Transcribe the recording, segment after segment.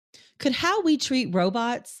Could how we treat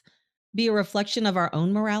robots be a reflection of our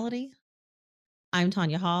own morality? I'm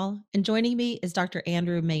Tanya Hall, and joining me is Dr.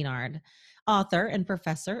 Andrew Maynard, author and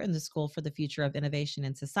professor in the School for the Future of Innovation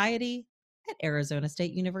in Society at Arizona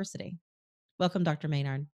State University. Welcome, Dr.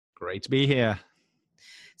 Maynard. Great to be here.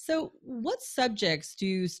 So, what subjects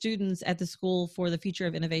do students at the School for the Future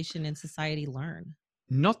of Innovation in Society learn?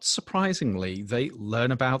 Not surprisingly, they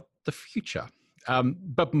learn about the future.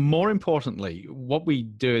 But more importantly, what we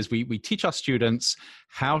do is we teach our students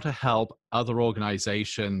how to help other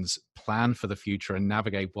organizations plan for the future and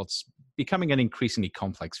navigate what's becoming an increasingly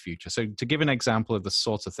complex future. So, to give an example of the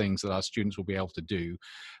sorts of things that our students will be able to do,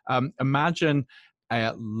 imagine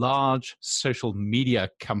a large social media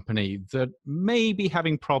company that may be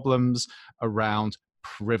having problems around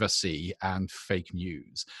privacy and fake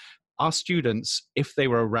news. Our students, if they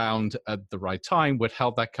were around at the right time, would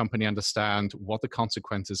help that company understand what the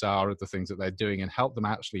consequences are of the things that they're doing and help them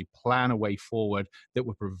actually plan a way forward that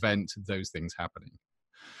would prevent those things happening.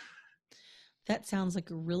 That sounds like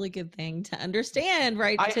a really good thing to understand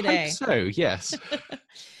right I hope today. so, yes.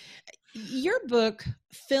 Your book,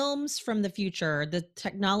 Films from the Future: The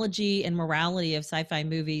Technology and Morality of Sci-Fi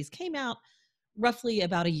Movies, came out roughly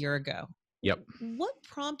about a year ago. Yep. What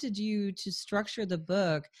prompted you to structure the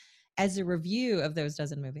book as a review of those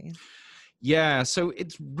dozen movies? Yeah, so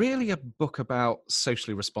it's really a book about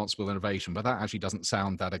socially responsible innovation, but that actually doesn't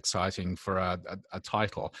sound that exciting for a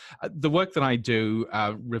title. The work that I do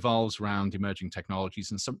revolves around emerging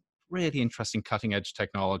technologies and some really interesting cutting edge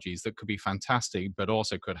technologies that could be fantastic, but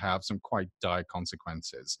also could have some quite dire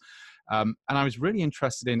consequences. And I was really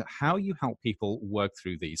interested in how you help people work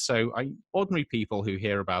through these. So, ordinary people who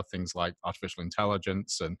hear about things like artificial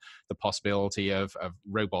intelligence and the possibility of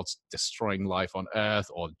robots destroying life on Earth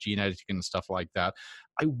or gene editing and stuff like that.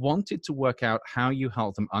 I wanted to work out how you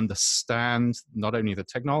help them understand not only the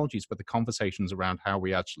technologies, but the conversations around how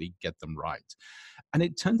we actually get them right. And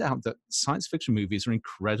it turned out that science fiction movies are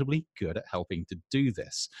incredibly good at helping to do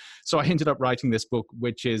this. So I ended up writing this book,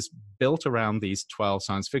 which is built around these 12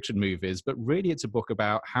 science fiction movies, but really it's a book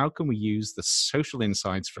about how can we use the social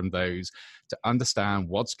insights from those to understand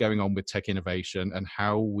what's going on with tech innovation and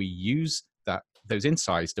how we use those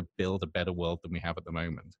insights to build a better world than we have at the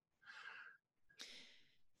moment.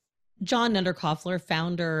 John Nunderkoffler,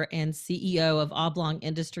 founder and CEO of Oblong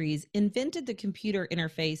Industries, invented the computer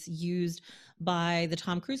interface used by the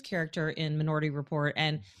Tom Cruise character in Minority Report,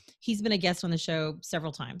 and he's been a guest on the show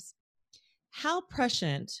several times. How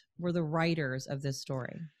prescient were the writers of this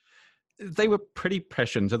story? They were pretty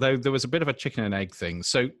prescient, although there was a bit of a chicken and egg thing.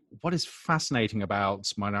 So, what is fascinating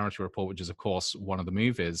about Minority Report, which is, of course, one of the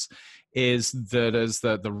movies, is that as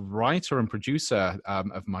the writer and producer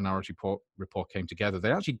of Report came together,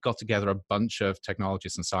 they actually got together a bunch of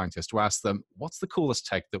technologists and scientists to ask them, what's the coolest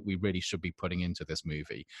tech that we really should be putting into this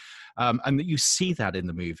movie? And you see that in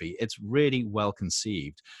the movie. It's really well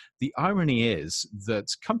conceived. The irony is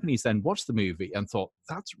that companies then watched the movie and thought,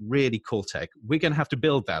 that's really cool tech. We're going to have to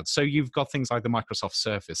build that. So you've got things like the Microsoft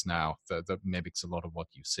Surface now that mimics a lot of what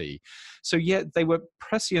you see. So yeah, they were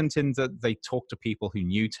prescient in that they talked to people who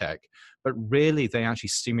knew tech, but really they actually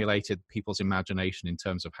stimulated people's imagination in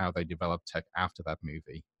terms of how they developed tech after that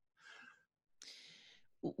movie.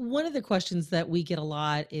 One of the questions that we get a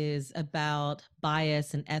lot is about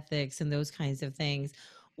bias and ethics and those kinds of things.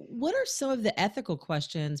 What are some of the ethical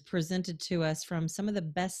questions presented to us from some of the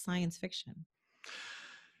best science fiction?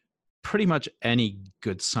 Pretty much any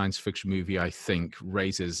good science fiction movie, I think,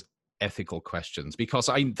 raises ethical questions because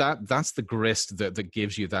that's the grist that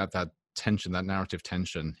gives you that tension, that narrative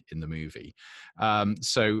tension in the movie.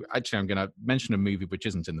 So actually, I'm going to mention a movie which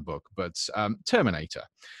isn't in the book, but Terminator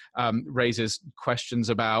raises questions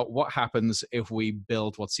about what happens if we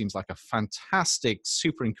build what seems like a fantastic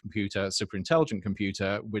super intelligent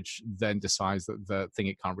computer, which then decides that the thing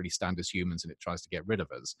it can't really stand as humans and it tries to get rid of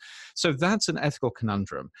us. So that's an ethical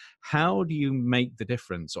conundrum. How do you make the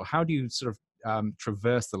difference, or how do you sort of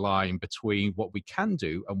traverse the line between what we can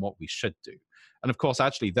do and what we should do? And of course,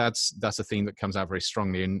 actually, that's a theme that comes out very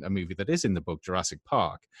strongly in a movie that is in the book, Jurassic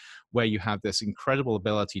Park, where you have this incredible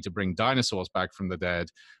ability to bring dinosaurs back from the dead.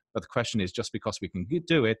 But the question is, just because we can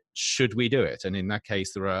do it, should we do it? And in that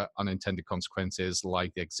case, there are unintended consequences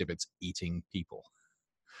like the exhibits eating people.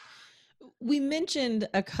 We mentioned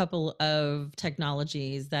a couple of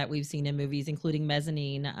technologies that we've seen in movies, including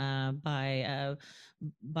Mezzanine by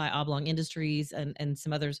Oblong Industries and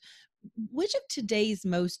some others. Which of today's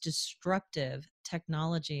most destructive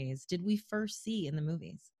technologies did we first see in the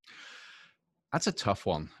movies? That's a tough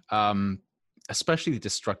one, especially the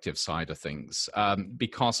destructive side of things,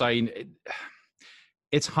 because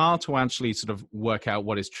It's hard to actually sort of work out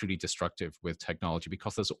what is truly destructive with technology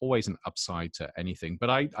because there's always an upside to anything. But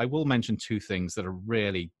I will mention two things that are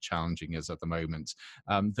really challenging us at the moment,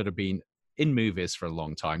 that have been in movies for a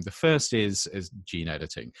long time. The first is gene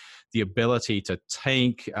editing, the ability to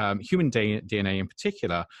take human DNA in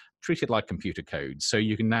particular, treat it like computer code. So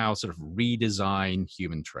you can now sort of redesign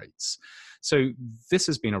human traits. So this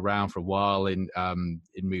has been around for a while in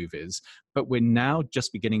movies, but we're now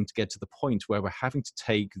just beginning to get to the point where we're having to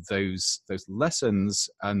take those lessons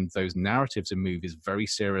and those narratives in movies very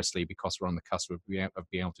seriously because we're on the cusp of being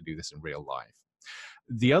able to do this in real life.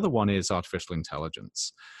 The other one is artificial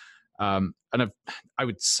intelligence. And I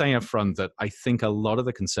would say up front that I think a lot of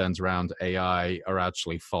the concerns around AI are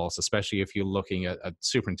actually false, especially if you're looking at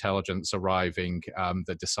superintelligence arriving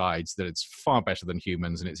that decides that it's far better than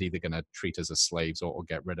humans and it's either going to treat us as slaves or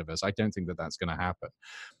get rid of us. I don't think that that's going to happen.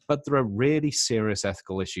 But there are really serious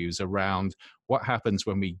ethical issues around what happens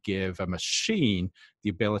when we give a machine the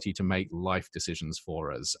ability to make life decisions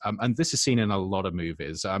for us. And this is seen in a lot of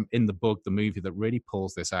movies. In the book, the movie that really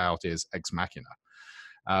pulls this out is Ex Machina.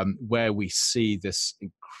 Where we see this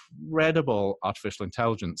incredible artificial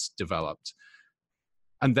intelligence developed.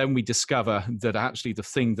 And then we discover that actually the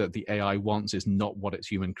thing that the AI wants is not what its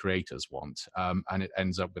human creators want. And it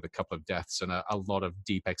ends up with a couple of deaths and a lot of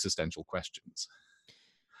deep existential questions.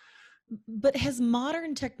 But has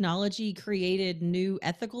modern technology created new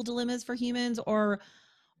ethical dilemmas for humans, or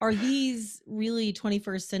are these really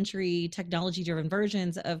 21st century technology driven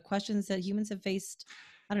versions of questions that humans have faced,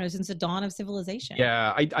 I don't know, since the dawn of civilization?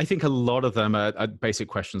 Yeah, I think a lot of them are basic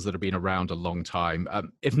questions that have been around a long time.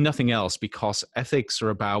 If nothing else, because ethics are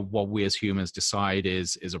about what we as humans decide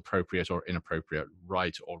is appropriate or inappropriate,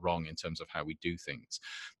 right or wrong in terms of how we do things.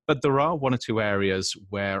 But there are one or two areas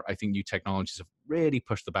where I think new technologies have really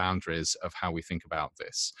pushed the boundaries of how we think about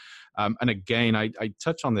this. And again, I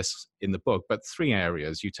touch on this in the book, but three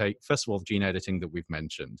areas. You take, first of all, gene editing that we've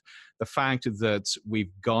mentioned. The fact that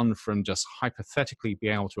we've gone from just hypothetically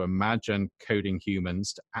being able to imagine coding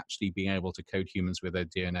humans to actually being able to code humans with their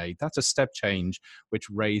DNA. That's a step change, which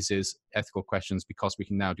raises ethical questions because we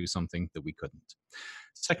can now do something that we couldn't.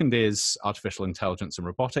 Second is artificial intelligence and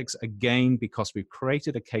robotics, again, because we've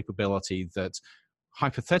created a capability that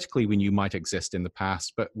hypothetically we knew might exist in the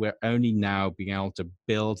past, but we're only now being able to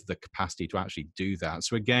build the capacity to actually do that.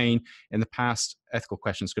 So again, in the past, ethical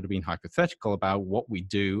questions could have been hypothetical about what we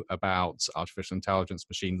do about artificial intelligence,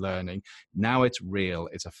 machine learning. Now it's real,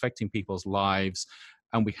 it's affecting people's lives,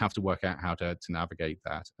 and we have to work out how to navigate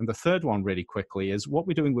that. And the third one, really quickly, is what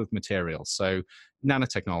we're doing with materials. So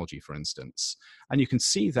nanotechnology, for instance. And you can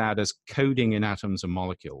see that as coding in atoms and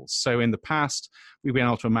molecules. So in the past, we've been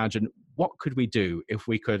able to imagine what could we do if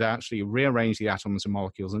we could actually rearrange the atoms and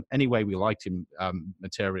molecules in any way we liked in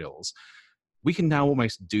materials. We can now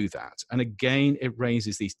almost do that. And again, it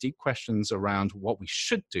raises these deep questions around what we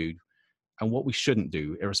should do and what we shouldn't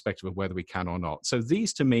do, irrespective of whether we can or not. So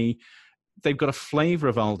these, to me, they've got a flavor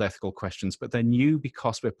of old ethical questions, but they're new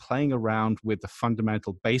because we're playing around with the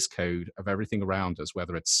fundamental base code of everything around us,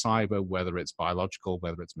 whether it's cyber, whether it's biological,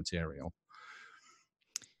 whether it's material.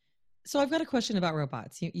 So I've got a question about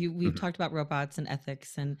robots. We've talked about robots and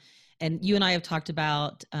ethics, and you and I have talked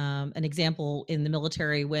about an example in the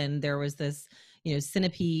military when there was this,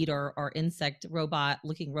 centipede or insect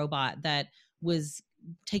looking robot that was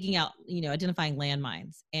taking out, identifying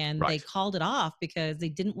landmines, and They called it off because they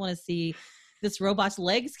didn't want to see this robot's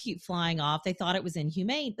legs keep flying off. They thought it was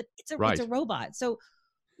inhumane, but it's a robot. So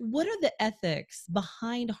what are the ethics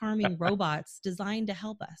behind harming robots designed to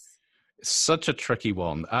help us? Such a tricky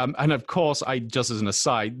one. And of course, just as an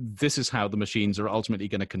aside, this is how the machines are ultimately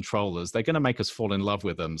going to control us. They're going to make us fall in love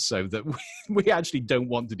with them so that we actually don't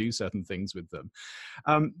want to do certain things with them.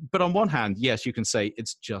 But on one hand, yes, you can say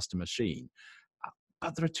it's just a machine.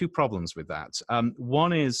 But there are two problems with that.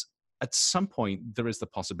 One is, at some point, there is the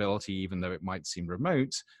possibility, even though it might seem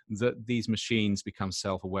remote, that these machines become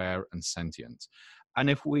self-aware and sentient.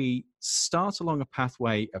 And if we start along a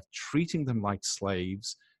pathway of treating them like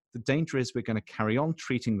slaves, the danger is we're going to carry on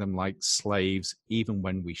treating them like slaves even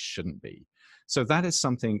when we shouldn't be. So that is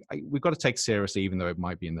something we've got to take seriously, even though it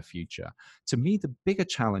might be in the future. To me, the bigger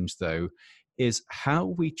challenge, though, is how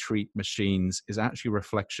we treat machines is actually a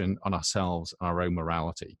reflection on ourselves and our own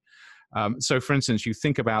morality. So, for instance, you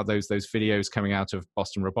think about those videos coming out of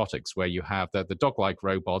Boston Robotics, where you have the dog-like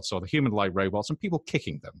robots or the human-like robots and people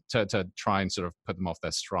kicking them to try and sort of put them off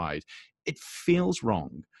their stride. It feels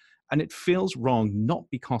wrong. And it feels wrong not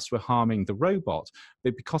because we're harming the robot,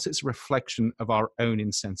 but because it's a reflection of our own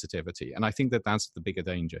insensitivity. And I think that that's the bigger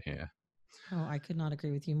danger here. Oh, I could not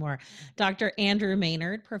agree with you more. Dr. Andrew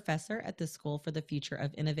Maynard, professor at the School for the Future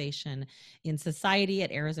of Innovation in Society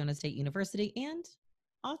at Arizona State University and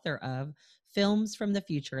author of Films from the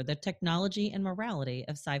Future, The Technology and Morality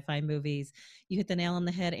of Sci-Fi Movies. You hit the nail on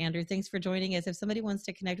the head, Andrew. Thanks for joining us. If somebody wants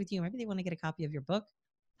to connect with you, maybe they want to get a copy of your book,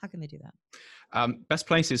 how can they do that? Best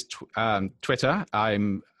place is Twitter.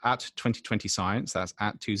 I'm at 2020 Science. That's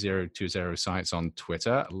at 2020 Science on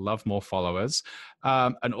Twitter. Love more followers.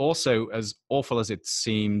 And also, as awful as it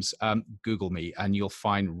seems, Google me and you'll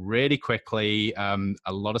find really quickly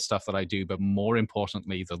a lot of stuff that I do, but more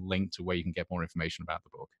importantly, the link to where you can get more information about the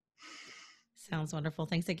book. Sounds wonderful.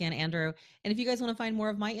 Thanks again, Andrew. And if you guys want to find more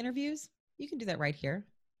of my interviews, you can do that right here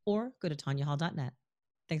or go to tanyahall.net.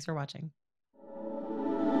 Thanks for watching.